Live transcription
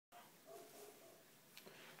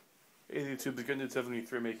Hey YouTube, the Good Dude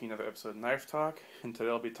 73 making another episode of Knife Talk, and today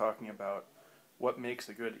I'll be talking about what makes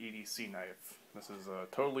a good EDC knife. This is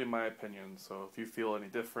totally my opinion, so if you feel any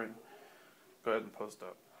different, go ahead and post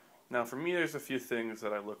up. Now for me, there's a few things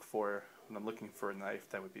that I look for when I'm looking for a knife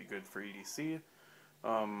that would be good for EDC.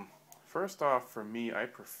 First off, for me, I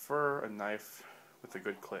prefer a knife with a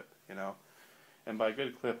good clip, and by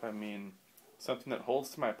good clip I mean something that holds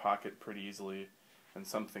to my pocket pretty easily, and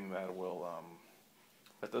something that will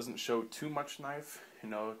that doesn't show too much knife.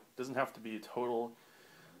 It doesn't have to be a total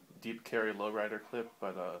deep carry lowrider clip,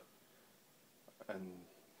 but and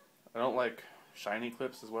I don't like shiny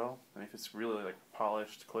clips as well. And if it's really like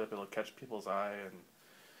polished clip, it'll catch people's eye and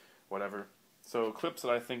whatever. So clips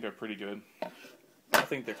that I think are pretty good. I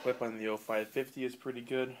think the clip on the 0550 is pretty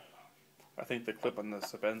good. I think the clip on the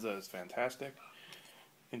Sabenza is fantastic.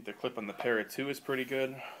 I think the clip on the Para 2 is pretty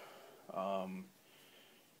good.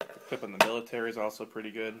 The clip on the military is also pretty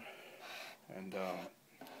good, and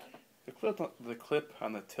the clip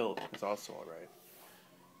on the tilt is also alright.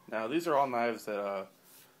 Now these are all knives that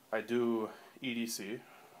I do EDC,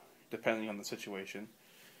 depending on the situation,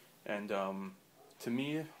 and to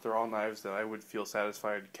me they're all knives that I would feel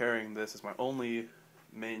satisfied carrying this as my only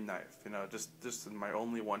main knife, just my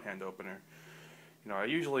only one-hand opener.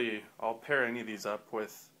 I'll pair any of these up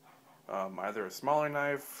with either a smaller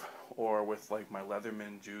knife or with like my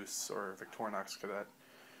Leatherman Juice or Victorinox Cadet.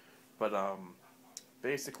 But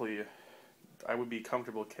basically, I would be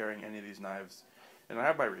comfortable carrying any of these knives, and I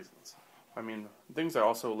have my reasons. I mean, things I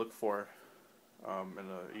also look for in an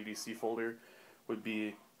EDC folder would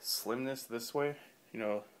be slimness this way,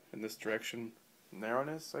 in this direction,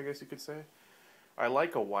 narrowness, I guess you could say. I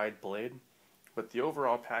like a wide blade, but the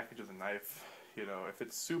overall package of the knife, if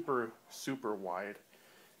it's super, super wide,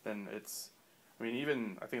 then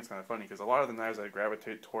I think it's kind of funny because a lot of the knives I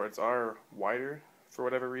gravitate towards are wider for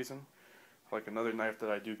whatever reason. Like another knife that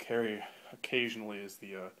I do carry occasionally is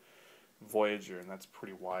the Voyager, and that's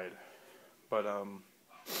pretty wide. But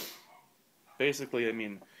basically,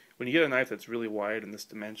 when you get a knife that's really wide in this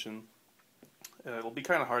dimension, it'll be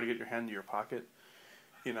kind of hard to get your hand to your pocket.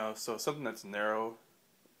 So something that's narrow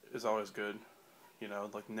is always good.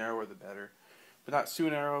 Like narrower the better, but not too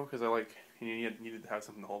narrow because you needed to have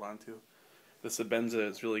something to hold on to. The Sabenza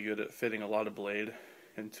is really good at fitting a lot of blade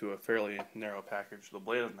into a fairly narrow package. The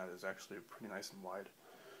blade on that is actually pretty nice and wide.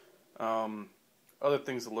 Other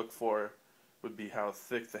things to look for would be how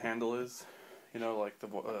thick the handle is. Like the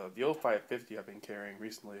 0550 I've been carrying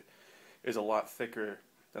recently is a lot thicker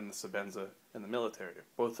than the Sabenza and the military,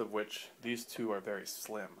 both of which these two are very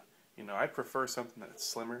slim. I prefer something that's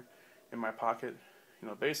slimmer in my pocket.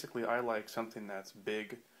 Basically I like something that's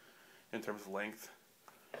big in terms of length,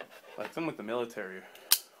 like something like the military,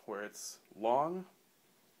 where it's long,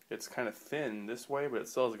 it's kind of thin this way, but it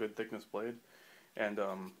still has a good thickness blade, and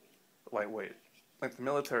lightweight. Like the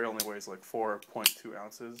military only weighs like 4.2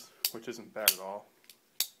 ounces, which isn't bad at all.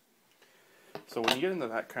 So when you get into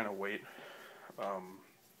that kind of weight,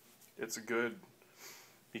 it's good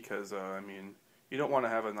because, you don't want to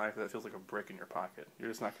have a knife that feels like a brick in your pocket. You're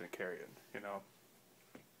just not going to carry it,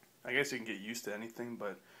 I guess you can get used to anything,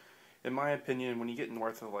 but in my opinion, when you get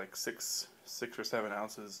north of like 6 or 7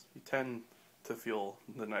 ounces, you tend to feel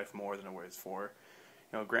the knife more than it weighs for.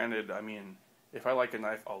 Granted, if I like a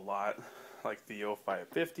knife a lot, like the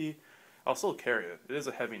 0550, I'll still carry it. It is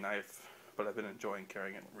a heavy knife, but I've been enjoying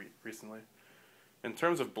carrying it recently. In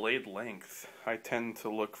terms of blade length, I tend to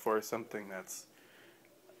look for something that's,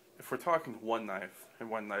 if we're talking one knife and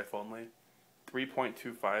one knife only,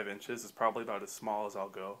 3.25 inches is probably about as small as I'll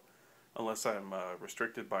go, unless I'm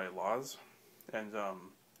restricted by laws, and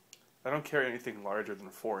I don't carry anything larger than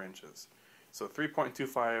 4 inches. So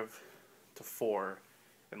 3.25 to 4,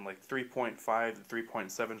 and like 3.5 to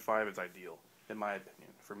 3.75 is ideal, in my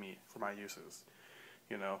opinion, for me, for my uses.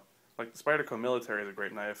 Like the Spyderco Military is a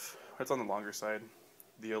great knife. It's on the longer side.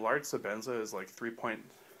 The large Sabenza is like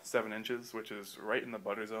 3.7 inches, which is right in the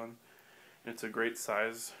butter zone. It's a great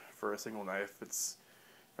size for a single knife. It's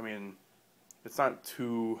not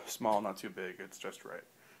too small, not too big. It's just right.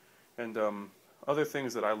 And other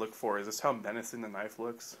things that I look for is just how menacing the knife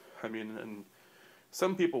looks. And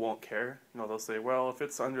some people won't care. They'll say, well, if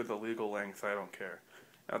it's under the legal length, I don't care.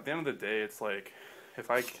 Now, at the end of the day, it's like,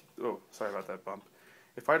 sorry about that bump.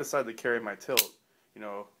 If I decide to carry my tilt,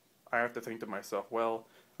 I have to think to myself, well,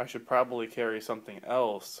 I should probably carry something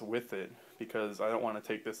else with it, because I don't want to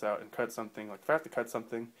take this out and cut something. Like, if I have to cut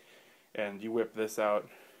something and you whip this out,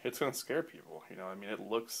 it's going to scare people. It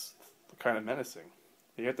looks kind of menacing.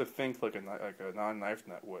 You have to think like a non-knife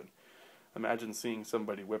nut would. Imagine seeing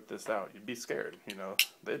somebody whip this out. You'd be scared,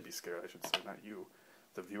 They'd be scared, I should say, not you.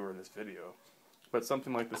 the viewer in this video. But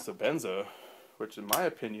something like the Sebenza, which in my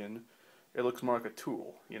opinion, it looks more like a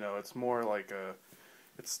tool. You know, it's more like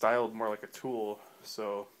it's styled more like a tool,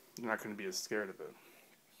 so you're not going to be as scared of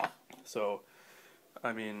it. So,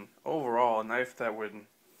 I mean, overall, a knife that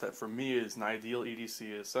for me is an ideal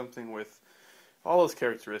EDC is something with all those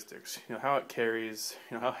characteristics. You know, how it carries,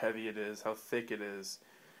 you know, how heavy it is, how thick it is,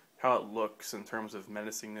 how it looks in terms of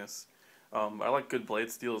menacingness. I like good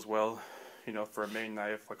blade steel as well. You know, for a main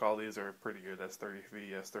knife, like all these are pretty good.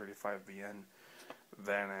 S30V, S35VN,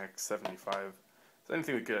 Vanax, 75. So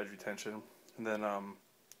anything with good edge retention. And then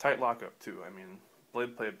tight lockup too. I mean,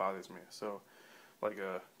 blade play bothers me. So like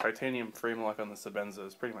a titanium frame lock on the Sebenza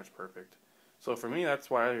is pretty much perfect. So for me, that's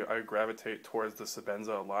why I gravitate towards the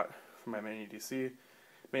Sebenza a lot for my main EDC,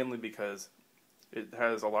 mainly because it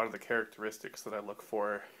has a lot of the characteristics that I look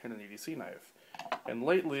for in an EDC knife. And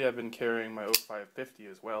lately I've been carrying my 0550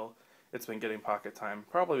 as well. It's been getting pocket time,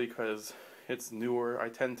 probably because it's newer. I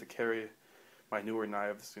tend to carry my newer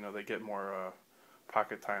knives, you know, they get more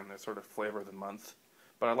pocket time, they're sort of flavor of the month.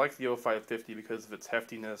 But I like the 0550 because of its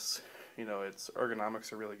heftiness, you know, its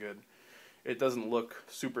ergonomics are really good. It doesn't look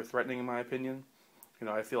super threatening in my opinion. You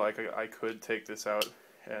know, I feel like I could take this out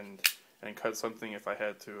and cut something if I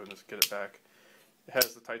had to and just get it back. It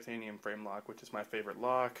has the titanium frame lock, which is my favorite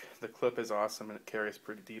lock. The clip is awesome and it carries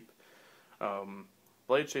pretty deep.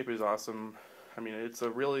 Blade shape is awesome. I mean, it's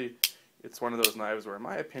one of those knives where, in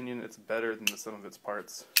my opinion, it's better than the sum of its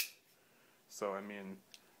parts. So, I mean,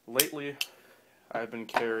 lately, I've been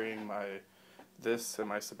carrying this and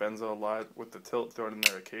my Sebenza a lot with the tilt thrown in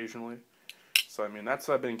there occasionally. So, I mean, that's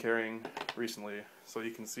what I've been carrying recently. So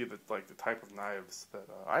you can see that, like, the type of knives that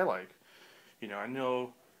I like. You know, I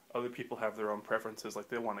know other people have their own preferences, like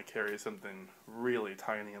they want to carry something really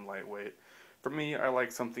tiny and lightweight. For me, I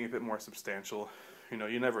like something a bit more substantial. You know,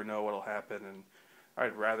 you never know what'll happen, and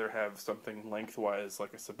I'd rather have something lengthwise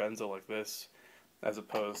like a Sebenza like this, as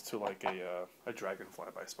opposed to like a Dragonfly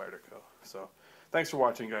by Spyderco. So, thanks for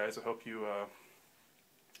watching, guys. I hope you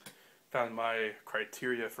found my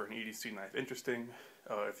criteria for an EDC knife interesting.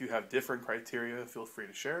 If you have different criteria, feel free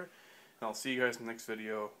to share. And I'll see you guys in the next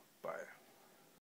video. Bye.